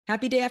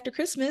Happy day after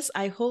Christmas.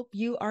 I hope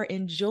you are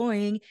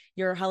enjoying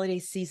your holiday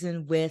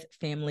season with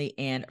family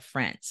and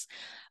friends.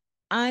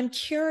 I'm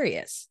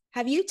curious,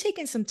 have you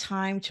taken some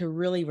time to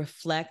really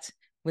reflect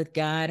with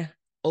God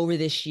over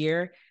this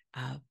year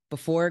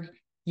before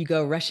you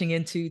go rushing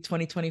into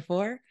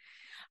 2024?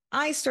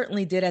 I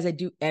certainly did, as I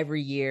do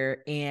every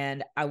year,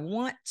 and I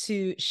want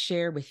to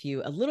share with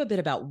you a little bit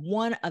about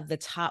one of the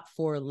top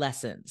 4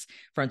 lessons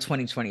from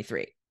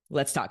 2023.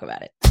 Let's talk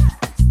about it.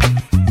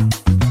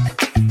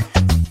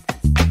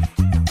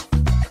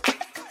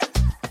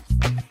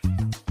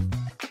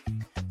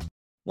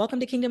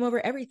 Welcome to Kingdom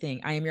Over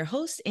Everything. I am your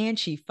host and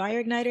Chief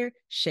Fire Igniter,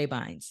 Shay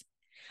Bynes.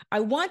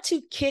 I want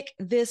to kick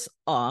this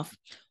off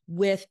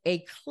with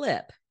a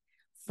clip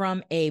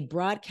from a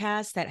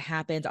broadcast that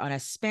happened on a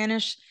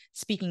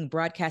Spanish-speaking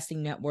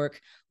broadcasting network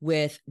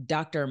with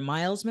Dr.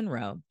 Miles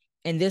Monroe,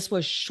 and this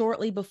was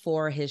shortly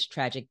before his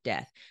tragic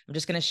death. I'm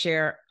just going to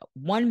share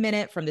 1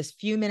 minute from this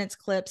few minutes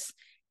clips.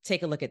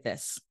 Take a look at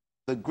this.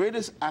 The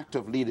greatest act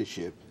of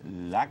leadership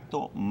El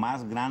acto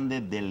más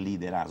grande del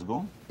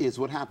liderazgo is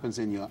what happens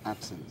in your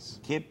absence.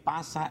 ¿Qué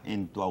pasa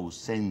en tu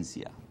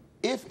ausencia?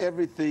 If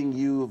everything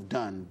you've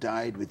done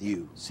died with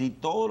you, Si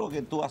todo lo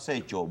que tú has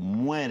hecho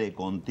muere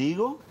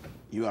contigo,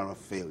 you are a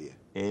failure.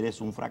 eres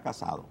un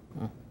fracasado.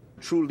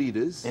 True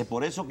leaders Es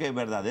por eso que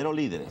verdaderos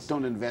líderes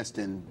don't invest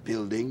in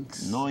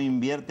buildings. no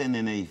invierten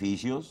en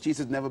edificios.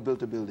 Jesus never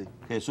built a building.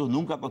 Jesús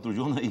nunca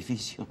construyó un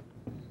edificio.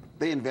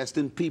 They invest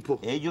in people.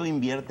 Ellos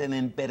invierten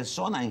en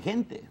personas, en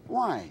gente.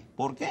 Why?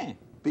 ¿Por qué?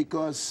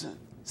 Because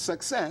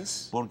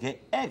success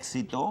Porque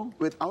éxito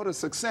without a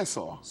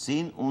successor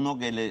sin uno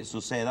que le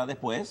suceda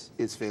después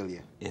is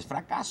failure. es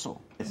fracaso.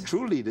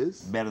 True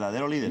leaders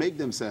Verdaderos líderes make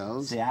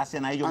themselves se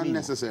hacen a ellos mismos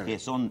unnecessary. que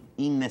son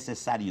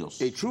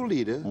innecesarios. A true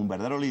leader Un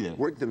verdadero líder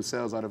work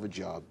themselves out of a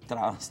job.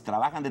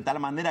 trabajan de tal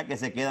manera que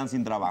se quedan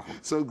sin trabajo.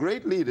 So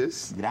great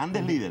leaders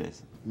Grandes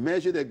líderes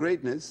measure their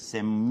greatness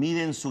se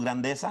miden su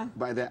grandeza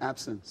by their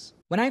absence.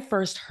 When I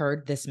first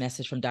heard this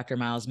message from Dr.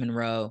 Miles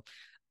Monroe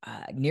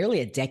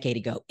nearly a decade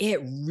ago, it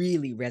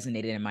really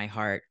resonated in my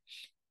heart.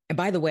 And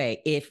by the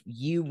way, if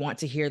you want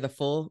to hear the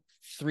full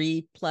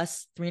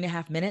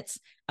 3.5 minutes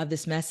of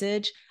this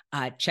message,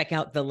 check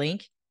out the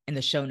link in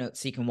the show notes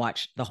so you can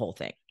watch the whole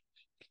thing.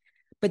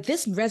 But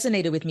this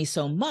resonated with me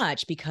so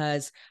much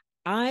because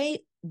I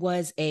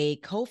was a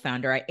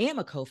co-founder. I am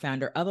a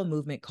co-founder of a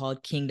movement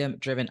called Kingdom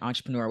Driven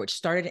Entrepreneur, which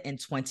started in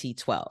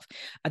 2012.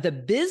 The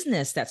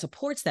business that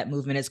supports that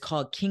movement is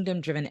called Kingdom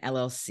Driven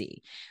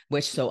LLC,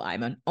 so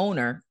I'm an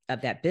owner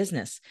of that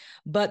business.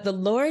 But the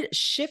Lord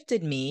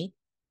shifted me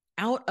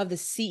out of the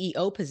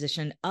CEO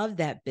position of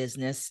that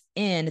business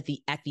at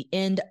the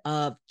end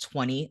of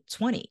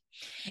 2020.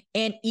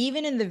 And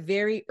even in the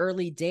very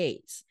early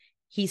days,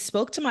 he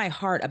spoke to my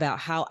heart about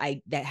how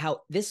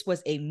this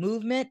was a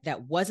movement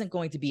that wasn't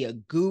going to be a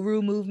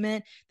guru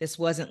movement. This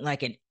wasn't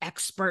like an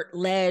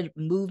expert-led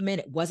movement.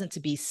 It wasn't to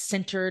be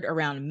centered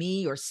around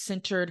me or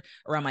centered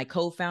around my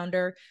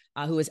co-founder,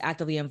 who was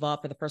actively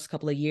involved for the first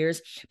couple of years.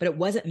 But it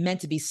wasn't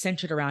meant to be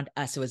centered around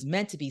us. It was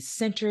meant to be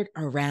centered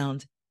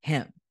around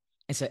him.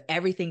 And so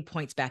everything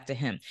points back to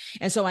him.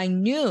 And so I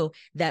knew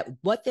that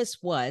what this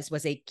was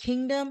a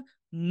kingdom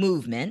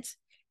movement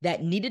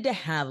that needed to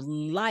have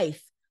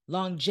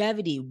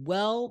longevity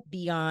well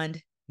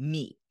beyond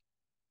me.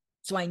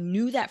 So I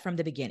knew that from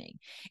the beginning.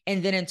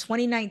 And then in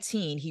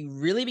 2019, he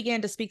really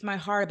began to speak to my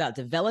heart about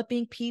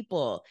developing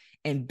people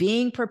and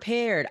being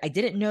prepared. I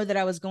didn't know that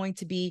I was going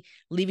to be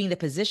leaving the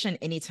position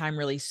anytime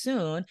really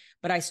soon,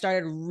 but I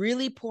started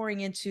really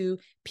pouring into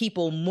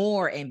people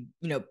more and,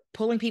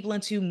 pulling people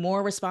into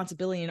more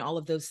responsibility and all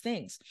of those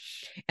things.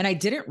 And I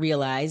didn't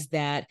realize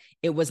that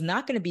it was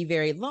not going to be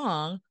very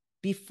long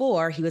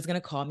before he was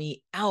going to call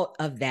me out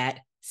of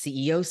that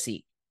CEO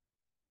seat.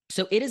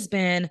 So it has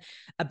been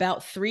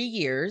about 3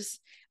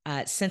 years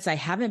since I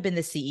haven't been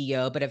the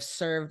CEO, but have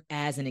served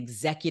as an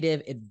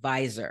executive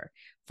advisor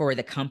for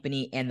the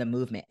company and the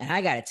movement. And I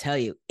got to tell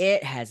you,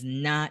 it has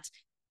not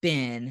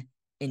been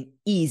an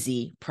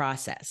easy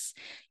process.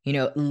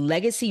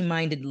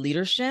 Legacy-minded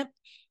leadership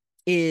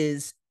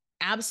is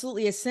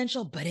absolutely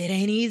essential, but it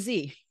ain't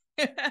easy.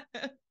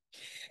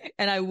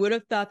 And I would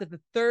have thought that the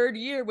 3rd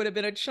year would have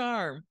been a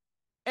charm,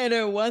 and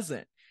it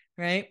wasn't.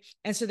 Right.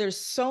 And so there's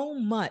so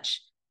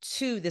much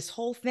to this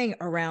whole thing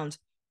around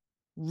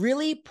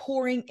really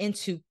pouring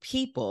into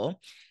people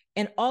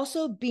and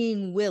also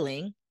being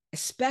willing,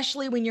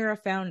 especially when you're a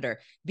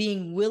founder,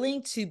 being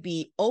willing to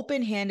be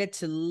open-handed,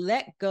 to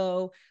let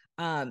go,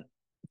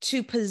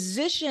 to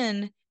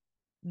position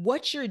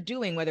what you're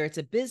doing, whether it's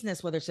a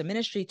business, whether it's a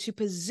ministry, to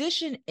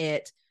position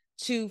it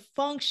to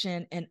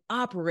function and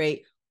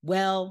operate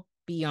well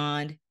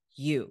beyond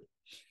you.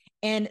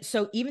 And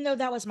so even though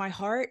that was my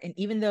heart, and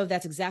even though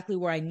that's exactly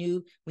where I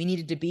knew we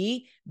needed to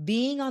be,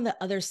 being on the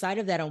other side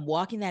of that and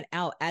walking that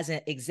out as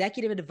an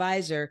executive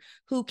advisor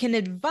who can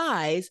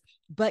advise,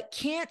 but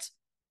can't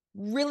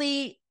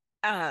really,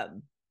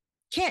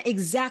 can't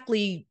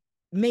exactly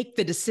make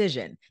the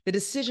decision. The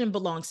decision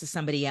belongs to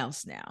somebody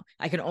else now.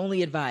 I can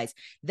only advise.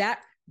 That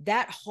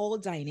whole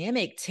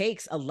dynamic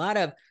takes a lot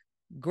of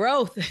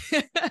growth.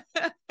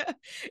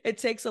 It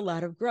takes a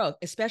lot of growth,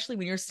 especially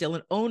when you're still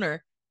an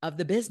owner of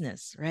the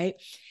business, right?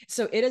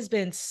 So it has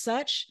been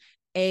such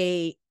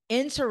a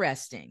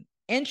interesting,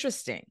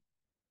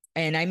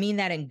 and I mean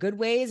that in good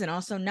ways and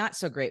also not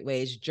so great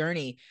ways,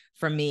 journey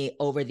for me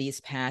over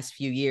these past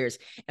few years.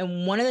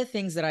 And one of the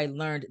things that I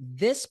learned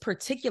this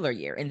particular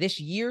year, and this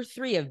year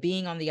 3 of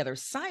being on the other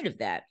side of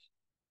that,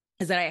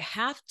 is that I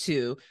have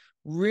to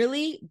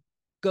really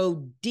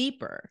go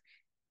deeper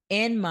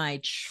in my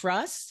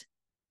trust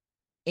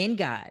in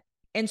God.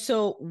 And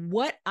so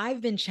what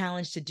I've been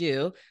challenged to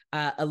do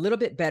a little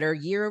bit better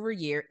year over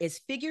year is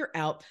figure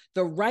out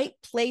the right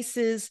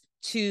places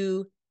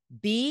to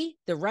be,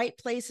 the right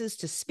places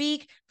to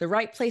speak, the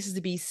right places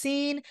to be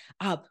seen.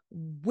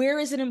 Where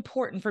is it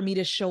important for me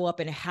to show up,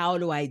 and how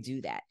do I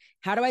do that?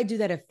 How do I do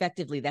that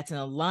effectively? That's in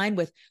line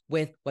with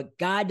what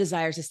God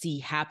desires to see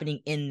happening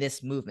in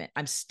this movement.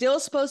 I'm still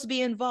supposed to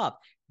be involved,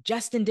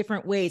 just in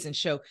different ways. And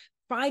so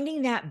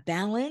finding that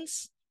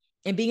balance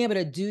and being able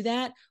to do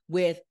that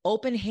with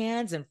open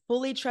hands and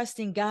fully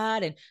trusting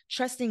God, and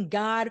trusting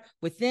God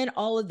within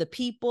all of the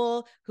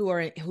people who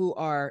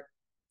are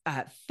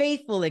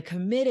faithful and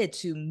committed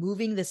to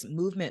moving this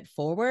movement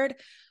forward.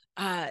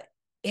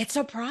 It's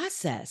a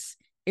process.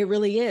 It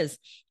really is.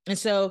 And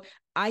so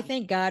I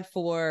thank God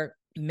for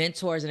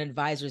mentors and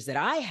advisors that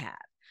I have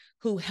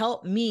who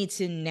help me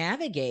to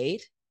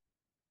navigate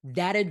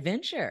that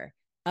adventure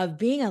of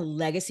being a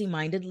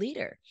legacy-minded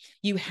leader.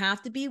 You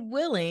have to be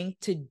willing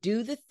to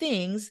do the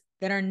things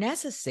that are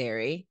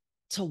necessary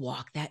to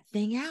walk that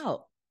thing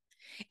out.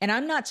 And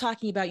I'm not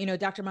talking about,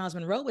 Dr. Miles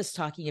Monroe was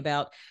talking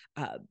about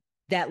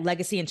that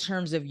legacy in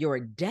terms of your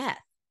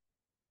death.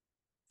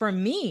 For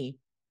me,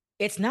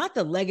 it's not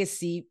the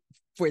legacy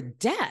for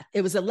death.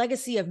 It was a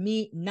legacy of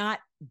me not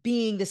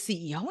being the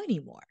CEO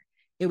anymore.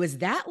 It was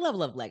that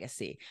level of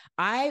legacy.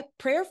 I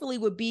prayerfully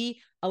would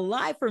be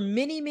alive for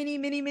many, many,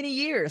 many, many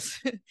years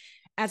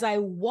as I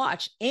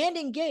watch and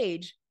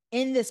engage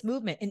in this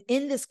movement and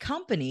in this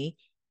company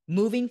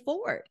moving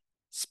forward.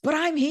 But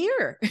I'm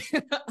here.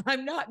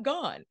 I'm not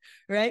gone,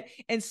 right?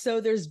 And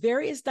so there's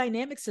various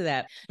dynamics to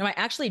that. Now, I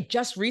actually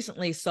just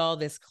recently saw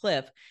this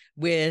clip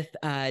with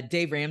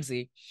Dave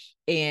Ramsey,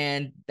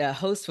 and the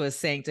host was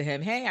saying to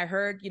him, "Hey, I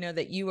heard,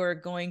 that you are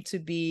going to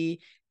be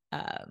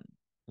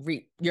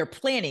you're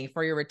planning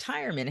for your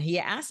retirement." And he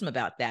asked him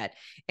about that.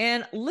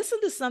 And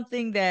listen to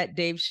something that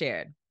Dave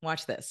shared.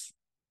 Watch this.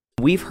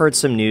 We've heard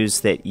some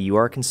news that you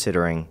are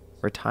considering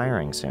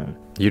retiring soon.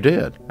 You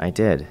did? I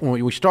did.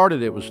 When we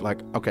started, it was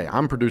like, okay,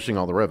 I'm producing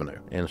all the revenue.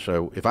 And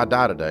so if I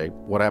die today,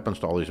 what happens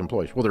to all these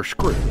employees? Well, they're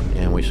screwed.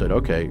 And we said,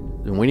 okay,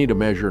 then we need to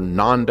measure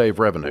non-Dave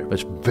revenue.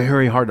 It's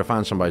very hard to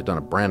find somebody who's done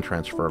a brand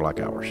transfer like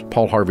ours.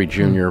 Paul Harvey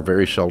Jr.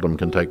 very seldom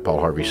can take Paul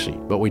Harvey's seat.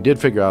 But we did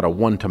figure out a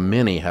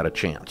one-to-many had a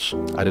chance.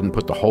 I didn't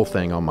put the whole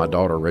thing on my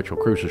daughter, Rachel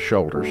Cruz's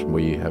shoulders.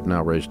 We have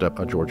now raised up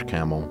a George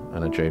Camel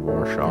and a Jade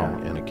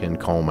Warshaw and a Ken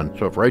Coleman.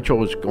 So if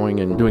Rachel is going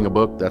and doing a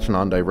book, that's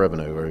non-Dave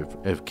revenue. Or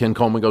if Ken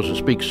Coleman goes and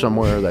speaks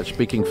somewhere, that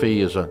speaking fee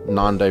is a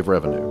non-Dave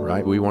revenue,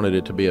 right? We wanted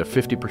it to be a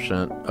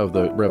 50% of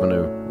the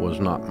revenue was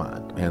not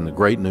mine. And the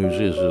great news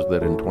is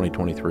that in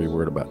 2023,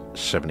 we're at about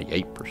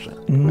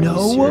 78%.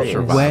 No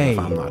way. If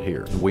I'm not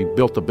here. We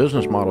built the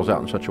business models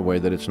out in such a way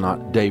that it's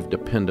not Dave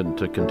dependent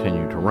to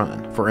continue to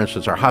run. For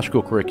instance, our high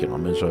school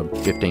curriculum is a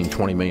 $15,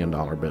 $20 million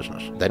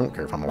business. They don't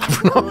care if I'm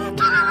alive or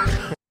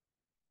not.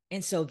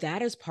 And so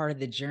that is part of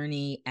the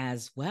journey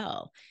as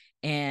well.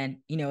 And,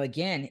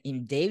 again,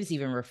 Dave's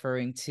even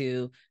referring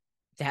to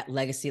that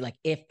legacy, like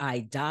if I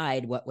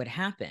died, what would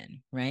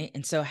happen, right?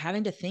 And so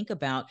having to think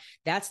about,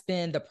 that's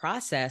been the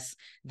process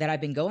that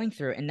I've been going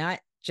through, and not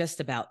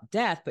just about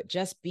death, but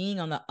just being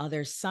on the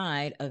other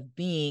side of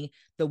being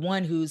the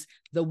one who's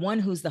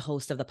the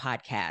host of the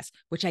podcast,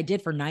 which I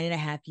did for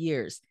 9.5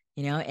 years,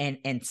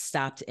 and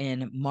stopped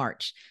in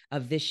March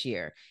of this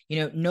year,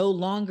 no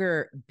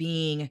longer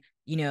being,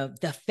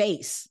 the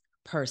face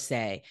per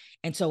se.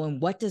 And so, and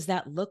what does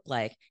that look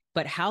like?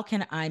 But how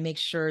can I make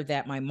sure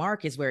that my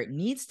mark is where it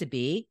needs to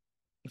be,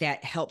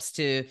 that helps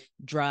to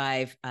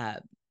drive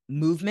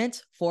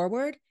movement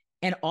forward?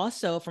 And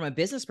also from a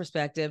business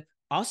perspective,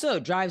 also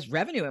drives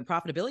revenue and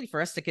profitability for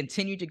us to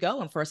continue to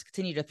go and for us to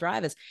continue to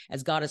thrive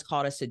as God has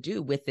called us to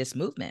do with this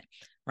movement,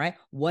 right?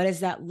 What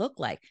does that look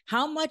like?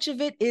 How much of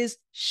it is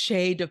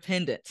Shay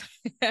dependent,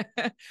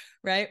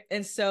 right?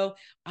 And so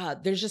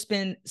there's just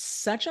been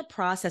such a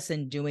process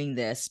in doing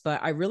this,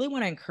 but I really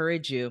want to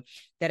encourage you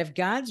that if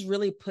God's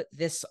really put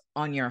this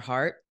on your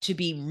heart, to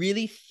be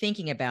really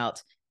thinking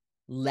about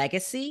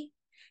legacy,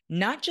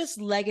 not just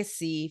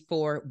legacy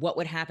for what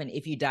would happen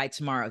if you died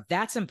tomorrow.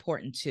 That's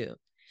important too.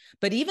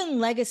 But even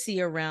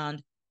legacy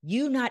around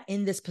you not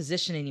in this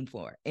position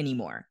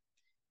anymore,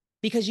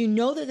 because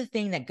that the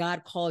thing that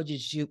God called you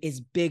to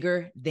is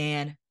bigger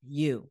than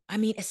you. I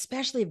mean,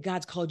 especially if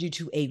God's called you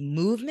to a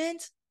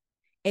movement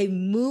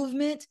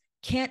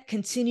can't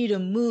continue to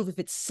move if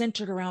it's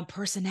centered around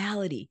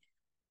personality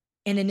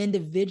and an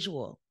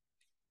individual.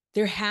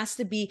 There has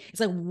to be,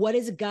 it's like, what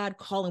is God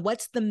calling?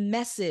 What's the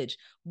message?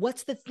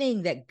 What's the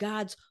thing that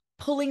God's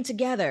pulling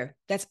together,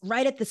 that's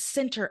right at the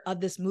center of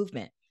this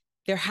movement.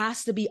 There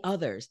has to be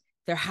others.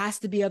 There has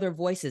to be other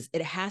voices.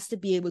 It has to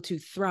be able to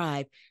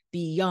thrive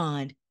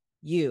beyond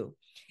you.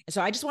 And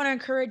so I just want to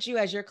encourage you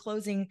as you're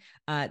closing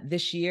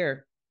this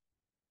year,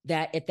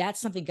 that if that's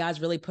something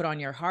God's really put on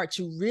your heart,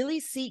 to really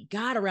seek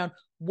God around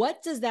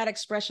what does that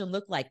expression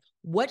look like?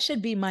 What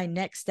should be my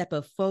next step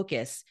of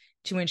focus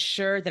to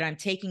ensure that I'm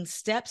taking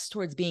steps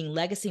towards being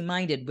legacy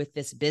minded with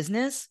this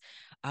business,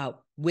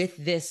 with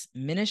this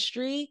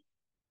ministry?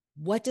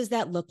 What does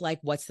that look like?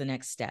 What's the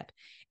next step?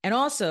 And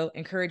also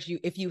encourage you,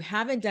 if you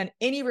haven't done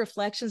any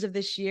reflections of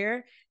this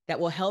year that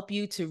will help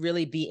you to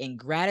really be in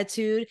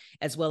gratitude,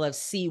 as well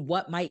as see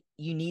what might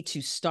you need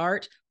to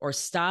start or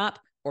stop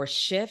or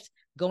shift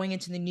going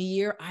into the new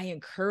year, I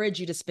encourage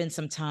you to spend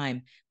some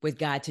time with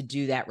God to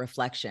do that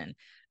reflection.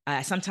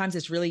 Sometimes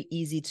it's really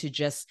easy to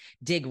just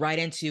dig right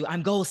into,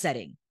 I'm goal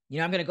setting.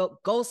 I'm going to go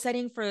goal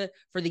setting for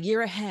the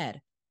year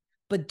ahead.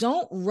 But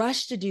don't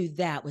rush to do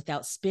that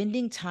without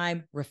spending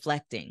time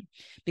reflecting,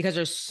 because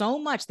there's so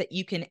much that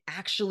you can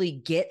actually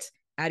get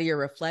out of your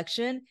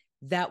reflection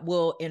that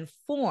will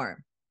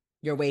inform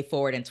your way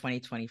forward in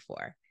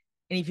 2024.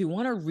 And if you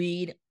want to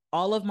read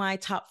all of my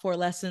top 4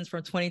 lessons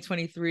from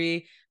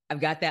 2023, I've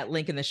got that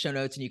link in the show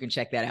notes and you can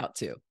check that out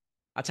too.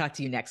 I'll talk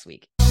to you next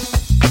week.